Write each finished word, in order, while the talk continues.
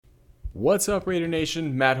What's up, Raider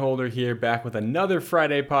Nation? Matt Holder here, back with another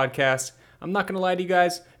Friday podcast. I'm not going to lie to you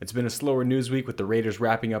guys, it's been a slower news week with the Raiders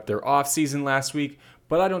wrapping up their off-season last week,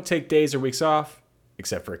 but I don't take days or weeks off,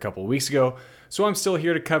 except for a couple of weeks ago, so I'm still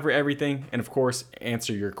here to cover everything and, of course,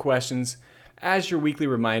 answer your questions. As your weekly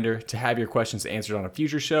reminder to have your questions answered on a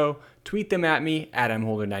future show, tweet them at me at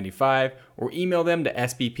mholder95 or email them to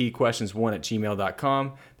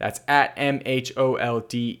sbpquestions1@gmail.com. That's at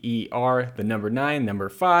MHOLDER, the number 9, number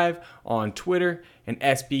 5 on Twitter, and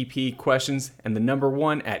sbpquestions and the number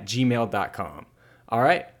 1 at gmail.com. All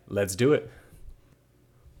right, let's do it.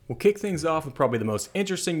 We'll kick things off with probably the most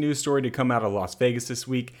interesting news story to come out of Las Vegas this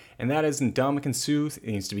week, and that is Ndamukong Suh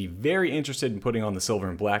seems to be very interested in putting on the silver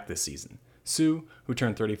and black this season. Suh, who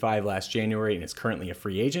turned 35 last January and is currently a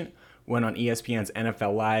free agent, went on ESPN's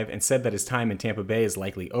NFL Live and said that his time in Tampa Bay is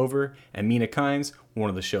likely over, and Mina Kimes, one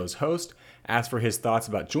of the show's hosts, asked for his thoughts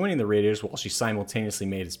about joining the Raiders while she simultaneously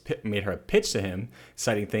made her pitch to him,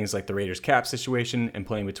 citing things like the Raiders' cap situation and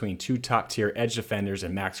playing between two top-tier edge defenders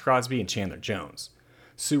in Max Crosby and Chandler Jones.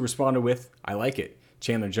 Suh responded with, "I like it.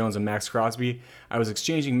 Chandler Jones and Max Crosby, I was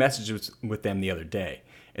exchanging messages with them the other day.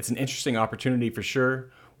 It's an interesting opportunity for sure.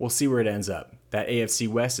 We'll see where it ends up. That AFC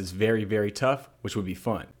West is very, very tough, which would be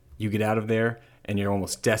fun. You get out of there, and you're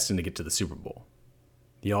almost destined to get to the Super Bowl."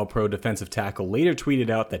 The All-Pro defensive tackle later tweeted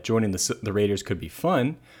out that joining the Raiders could be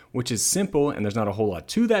fun, which is simple, and there's not a whole lot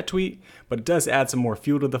to that tweet, but it does add some more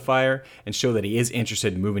fuel to the fire and show that he is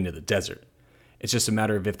interested in moving to the desert. It's just a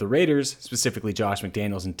matter of if the Raiders, specifically Josh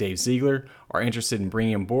McDaniels and Dave Ziegler, are interested in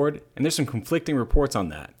bringing him aboard, and there's some conflicting reports on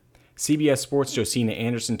that. CBS Sports' Josina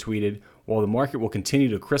Anderson tweeted, "While the market will continue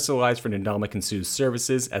to crystallize for Ndamukong Suh's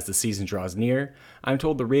services as the season draws near, I'm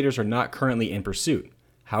told the Raiders are not currently in pursuit.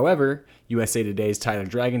 However," USA Today's Tyler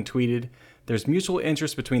Dragon tweeted, "There's mutual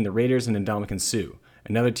interest between the Raiders and Ndamukong Suh.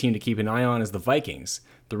 Another team to keep an eye on is the Vikings.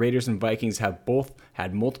 The Raiders and Vikings have both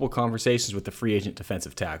had multiple conversations with the free agent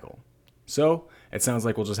defensive tackle." So, it sounds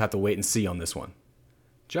like we'll just have to wait and see on this one.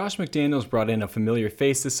 Josh McDaniels brought in a familiar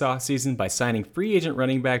face this offseason by signing free agent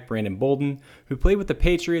running back Brandon Bolden, who played with the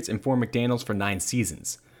Patriots and for McDaniels for 9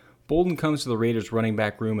 seasons. Bolden comes to the Raiders running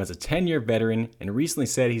back room as a 10-year veteran and recently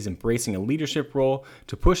said he's embracing a leadership role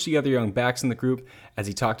to push the other young backs in the group as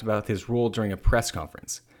he talked about his role during a press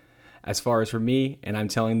conference. "As far as for me, and I'm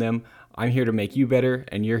telling them, I'm here to make you better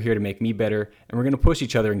and you're here to make me better, and we're going to push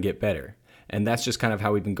each other and get better. And that's just kind of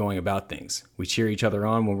how we've been going about things. We cheer each other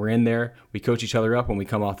on when we're in there. We coach each other up when we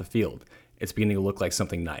come off the field. It's beginning to look like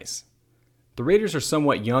something nice." The Raiders are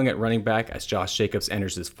somewhat young at running back as Josh Jacobs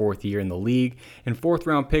enters his 4th year in the league, and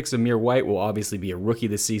 4th-round pick Zamir White will obviously be a rookie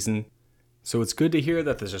this season. So it's good to hear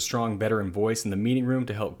that there's a strong veteran voice in the meeting room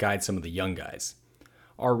to help guide some of the young guys.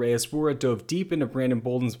 Our Reyes Bura dove deep into Brandon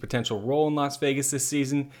Bolden's potential role in Las Vegas this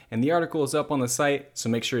season, and the article is up on the site, so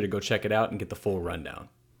make sure to go check it out and get the full rundown.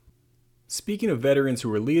 Speaking of veterans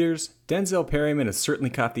who are leaders, Denzel Perryman has certainly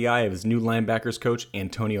caught the eye of his new linebackers coach,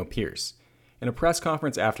 Antonio Pierce. In a press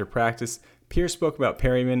conference after practice, Pierce spoke about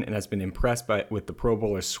Perryman and has been impressed with the Pro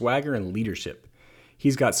Bowler's swagger and leadership.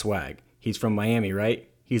 "He's got swag. He's from Miami, right?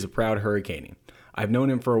 He's a proud Hurricane. I've known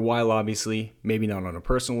him for a while, obviously, maybe not on a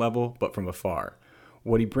personal level, but from afar.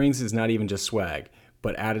 What he brings is not even just swag,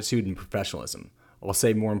 but attitude and professionalism. I'll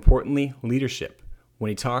say more importantly, leadership. When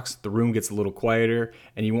he talks, the room gets a little quieter,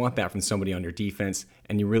 and you want that from somebody on your defense,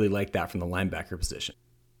 and you really like that from the linebacker position.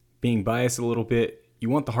 Being biased a little bit, you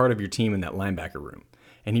want the heart of your team in that linebacker room,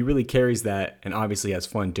 and he really carries that and obviously has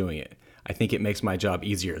fun doing it. I think it makes my job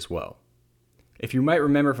easier as well." If you might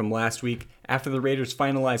remember from last week, after the Raiders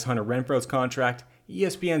finalized Hunter Renfrow's contract,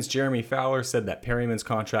 ESPN's Jeremy Fowler said that Perryman's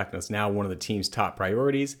contract was now one of the team's top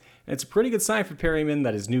priorities, and it's a pretty good sign for Perryman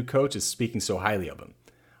that his new coach is speaking so highly of him.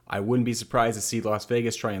 I wouldn't be surprised to see Las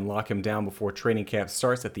Vegas try and lock him down before training camp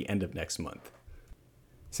starts at the end of next month.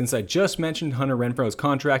 Since I just mentioned Hunter Renfrow's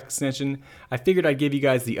contract extension, I figured I'd give you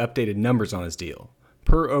guys the updated numbers on his deal.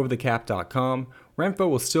 Per overthecap.com, Renfrow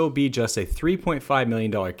will still be just a $3.5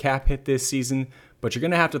 million cap hit this season, but you're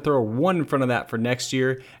going to have to throw a 1 in front of that for next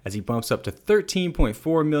year as he bumps up to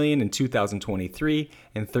 $13.4 million in 2023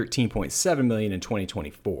 and $13.7 million in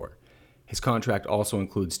 2024. His contract also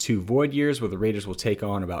includes 2 void years where the Raiders will take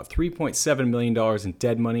on about $3.7 million in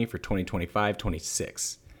dead money for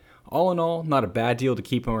 2025-26. All in all, not a bad deal to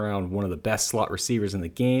keep him around one of the best slot receivers in the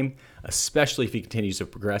game, especially if he continues to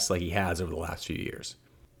progress like he has over the last few years.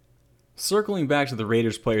 Circling back to the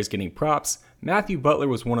Raiders players getting props, Matthew Butler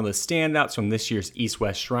was one of the standouts from this year's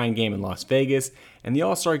East-West Shrine game in Las Vegas, and the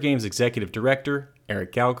All-Star Game's executive director,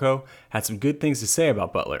 Eric Galko, had some good things to say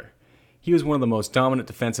about Butler. He was one of the most dominant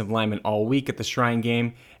defensive linemen all week at the Shrine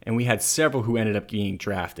game, and we had several who ended up being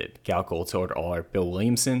drafted. Galko told All-Art Bill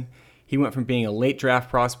Williamson. He went from being a late draft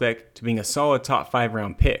prospect to being a solid top 5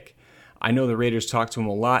 round pick. I know the Raiders talked to him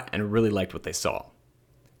a lot and really liked what they saw.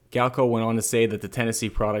 Galko went on to say that the Tennessee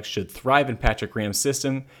product should thrive in Patrick Graham's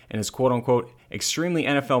system and is quote-unquote extremely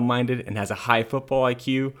NFL-minded and has a high football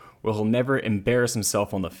IQ where he'll never embarrass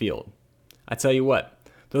himself on the field. I tell you what,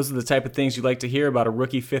 those are the type of things you like to hear about a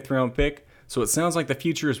rookie 5th-round pick, so it sounds like the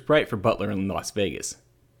future is bright for Butler in Las Vegas.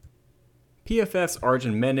 PFF's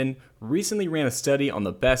Arjun Menden recently ran a study on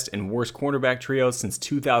the best and worst cornerback trios since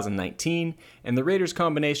 2019, and the Raiders'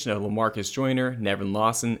 combination of LaMarcus Joyner, Nevin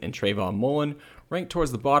Lawson, and Trayvon Mullen ranked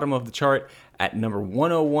towards the bottom of the chart at number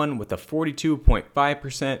 101 with a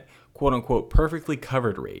 42.5% quote-unquote perfectly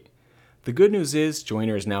covered rate. The good news is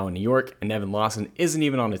Joyner is now in New York, and Nevin Lawson isn't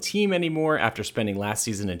even on a team anymore after spending last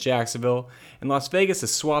season in Jacksonville, and Las Vegas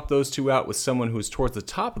has swapped those two out with someone who is towards the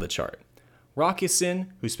top of the chart. Rock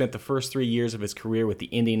Ya-Sin, who spent the first 3 years of his career with the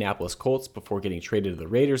Indianapolis Colts before getting traded to the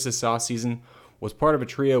Raiders this offseason, was part of a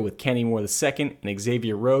trio with Kenny Moore II and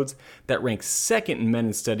Xavier Rhodes that ranks second in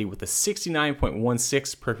Menden's study with a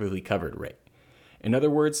 69.16 perfectly covered rate. In other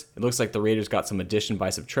words, it looks like the Raiders got some addition by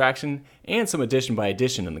subtraction and some addition by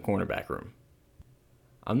addition in the cornerback room.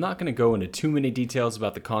 I'm not going to go into too many details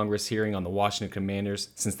about the Congress hearing on the Washington Commanders,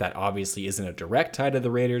 since that obviously isn't a direct tie to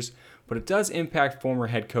the Raiders, but it does impact former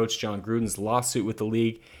head coach John Gruden's lawsuit with the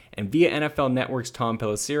league, and via NFL Network's Tom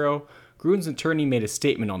Pelissero, Gruden's attorney made a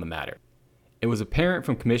statement on the matter. It was apparent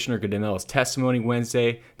from Commissioner Goodell's testimony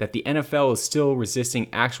Wednesday that the NFL is still resisting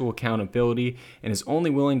actual accountability and is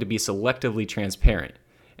only willing to be selectively transparent.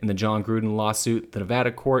 In the John Gruden lawsuit, the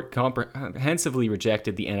Nevada court comprehensively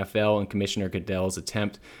rejected the NFL and Commissioner Goodell's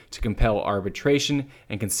attempt to compel arbitration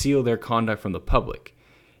and conceal their conduct from the public.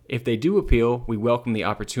 If they do appeal, we welcome the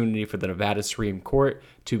opportunity for the Nevada Supreme Court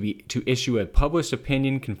to issue a published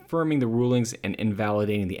opinion confirming the rulings and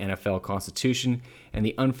invalidating the NFL Constitution and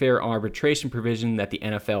the unfair arbitration provision that the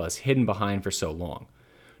NFL has hidden behind for so long.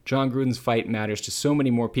 John Gruden's fight matters to so many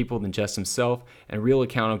more people than just himself, and real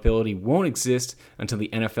accountability won't exist until the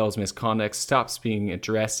NFL's misconduct stops being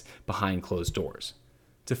addressed behind closed doors.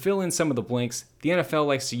 To fill in some of the blanks, the NFL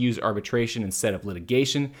likes to use arbitration instead of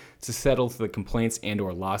litigation to settle the complaints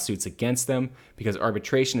and/or lawsuits against them because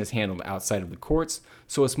arbitration is handled outside of the courts,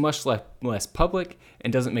 so it's much less public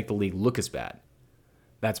and doesn't make the league look as bad.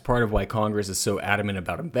 That's part of why Congress is so adamant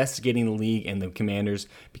about investigating the league and the Commanders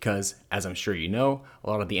because, as I'm sure you know,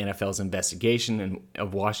 a lot of the NFL's investigation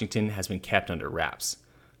of Washington has been kept under wraps.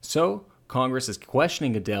 So, Congress is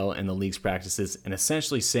questioning Goodell and the league's practices and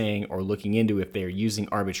essentially saying or looking into if they are using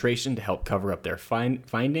arbitration to help cover up their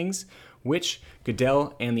findings, which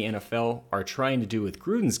Goodell and the NFL are trying to do with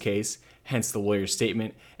Gruden's case, hence the lawyer's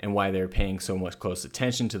statement and why they're paying so much close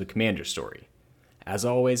attention to the Commanders story. As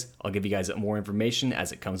always, I'll give you guys more information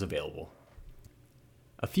as it comes available.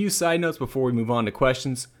 A few side notes before we move on to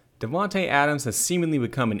questions. Davante Adams has seemingly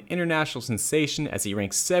become an international sensation as he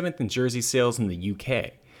ranks 7th in jersey sales in the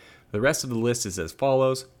UK. The rest of the list is as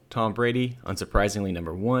follows: Tom Brady, unsurprisingly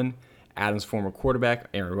number 1, Adams' former quarterback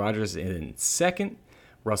Aaron Rodgers in 2nd,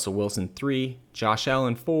 Russell Wilson 3, Josh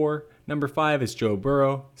Allen 4, number 5 is Joe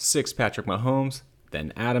Burrow, 6 Patrick Mahomes,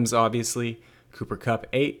 then Adams obviously, Cooper Kupp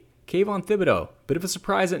 8, Kayvon Thibodeau, bit of a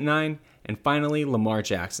surprise at 9, and finally Lamar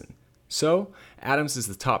Jackson. So, Adams is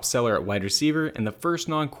the top seller at wide receiver and the first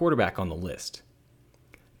non-quarterback on the list.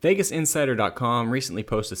 VegasInsider.com recently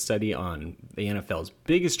posted a study on the NFL's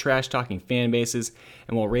biggest trash-talking fan bases,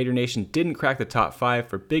 and while Raider Nation didn't crack the top 5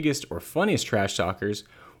 for biggest or funniest trash talkers,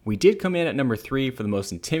 we did come in at number 3 for the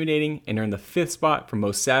most intimidating and earned the 5th spot for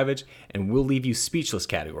most savage and will leave you speechless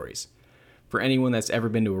categories. For anyone that's ever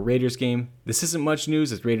been to a Raiders game, this isn't much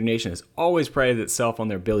news as Raider Nation has always prided itself on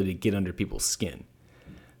their ability to get under people's skin.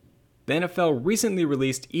 The NFL recently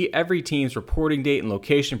released every team's reporting date and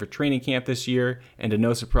location for training camp this year, and to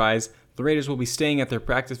no surprise, the Raiders will be staying at their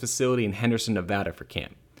practice facility in Henderson, Nevada for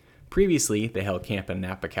camp. Previously, they held camp in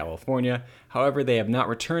Napa, California. However, they have not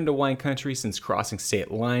returned to wine country since crossing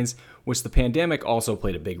state lines, which the pandemic also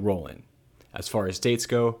played a big role in. As far as dates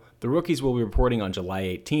go, the rookies will be reporting on July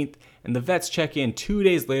 18th, and the vets check in 2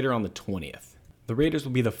 days later on the 20th. The Raiders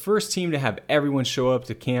will be the first team to have everyone show up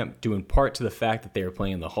to camp, due in part to the fact that they are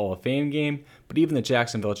playing in the Hall of Fame game, but even the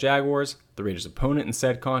Jacksonville Jaguars, the Raiders' opponent in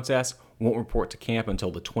said contest, won't report to camp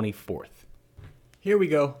until the 24th. Here we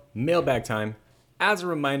go, mailbag time. As a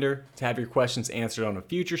reminder, to have your questions answered on a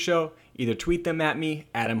future show, either tweet them at me,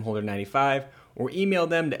 AdamHolder95, or email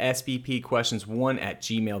them to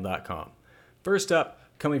sbpquestions1@gmail.com. First up,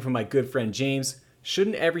 coming from my good friend James,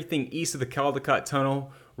 shouldn't everything east of the Caldecott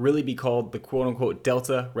Tunnel really be called the quote-unquote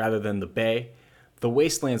Delta rather than the Bay? The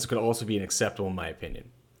wastelands could also be unacceptable in my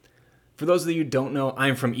opinion. For those of you who don't know,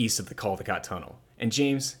 I'm from east of the Caldecott Tunnel. And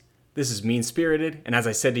James, this is mean-spirited, and as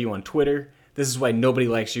I said to you on Twitter, this is why nobody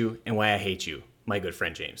likes you and why I hate you, my good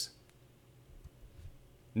friend James.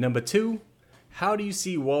 Number 2, how do you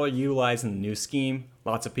see Waller utilized in the new scheme?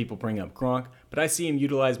 Lots of people bring up Gronk, but I see him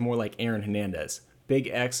utilized more like Aaron Hernandez. Big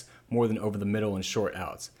X more than over the middle and short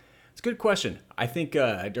outs. It's a good question. I think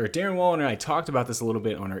Darren Waller and I talked about this a little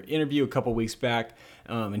bit on our interview a couple weeks back,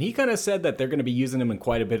 and he kind of said that they're going to be using him in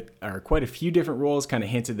quite a few different roles. Kind of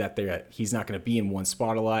hinted that he's not going to be in one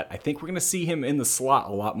spot a lot. I think we're going to see him in the slot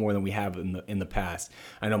a lot more than we have in the past.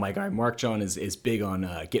 I know my guy Mark John is big on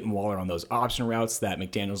getting Waller on those option routes that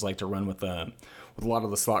McDaniels like to run with a lot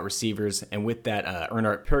of the slot receivers, and with that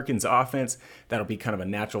Ernart Perkins offense, that'll be kind of a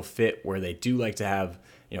natural fit where they do like to have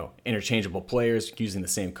interchangeable players using the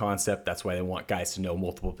same concept. That's why they want guys to know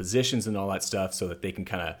multiple positions and all that stuff so that they can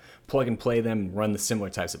kind of plug and play them and run the similar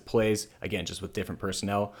types of plays, again, just with different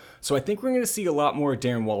personnel. So I think we're going to see a lot more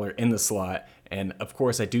Darren Waller in the slot. And of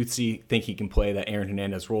course, I do think he can play that Aaron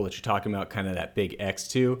Hernandez role that you're talking about, kind of that big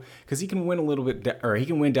X2, because he can win a little bit, or he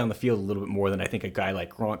can win down the field a little bit more than I think a guy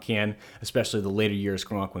like Gronk can, especially the later years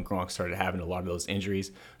Gronk, when Gronk started having a lot of those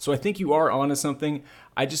injuries. So I think you are onto something.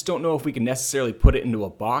 I just don't know if we can necessarily put it into a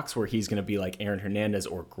box where he's going to be like Aaron Hernandez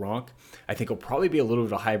or Gronk. I think he'll probably be a little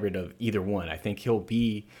bit of a hybrid of either one. I think he'll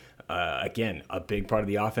be, again, a big part of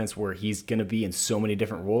the offense where he's going to be in so many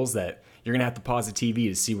different roles that you're going to have to pause the TV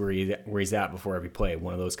to see where he's at before every play,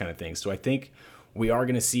 one of those kind of things. So I think we are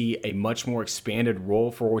going to see a much more expanded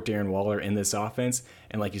role for Darren Waller in this offense.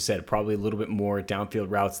 And like you said, probably a little bit more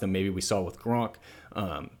downfield routes than maybe we saw with Gronk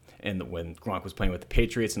and when Gronk was playing with the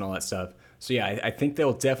Patriots and all that stuff. So yeah, I think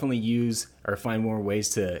they'll definitely use or find more ways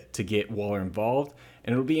to get Waller involved.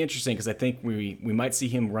 And it'll be interesting because I think we might see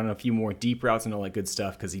him run a few more deep routes and all that good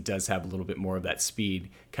stuff because he does have a little bit more of that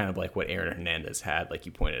speed, kind of like what Aaron Hernandez had, like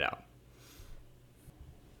you pointed out.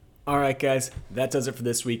 All right, guys, that does it for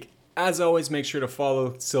this week. As always, make sure to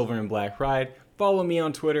follow Silver and Black Ride. Follow me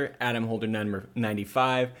on Twitter,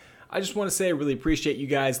 AdamHolder95. I just want to say I really appreciate you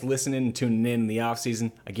guys listening and tuning in the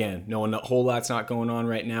offseason. Again, knowing a whole lot's not going on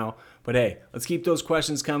right now. But hey, let's keep those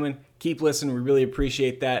questions coming. Keep listening. We really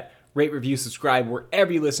appreciate that. Rate, review, subscribe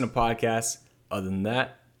wherever you listen to podcasts. Other than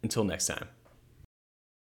that, until next time.